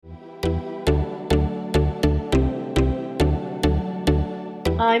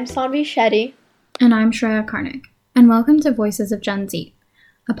I'm Sanvi Shetty. And I'm Shreya Karnik. And welcome to Voices of Gen Z,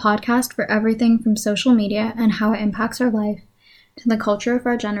 a podcast for everything from social media and how it impacts our life to the culture of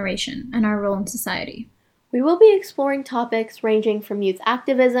our generation and our role in society. We will be exploring topics ranging from youth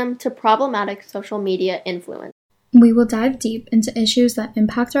activism to problematic social media influence. We will dive deep into issues that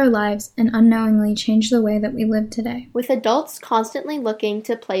impact our lives and unknowingly change the way that we live today. With adults constantly looking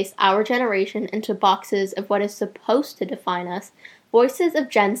to place our generation into boxes of what is supposed to define us, Voices of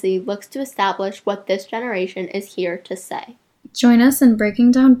Gen Z looks to establish what this generation is here to say. Join us in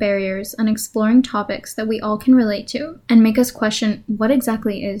breaking down barriers and exploring topics that we all can relate to and make us question what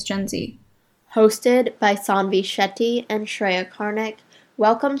exactly is Gen Z. Hosted by Sanvi Shetty and Shreya Karnik,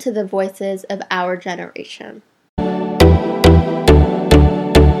 welcome to the Voices of Our Generation.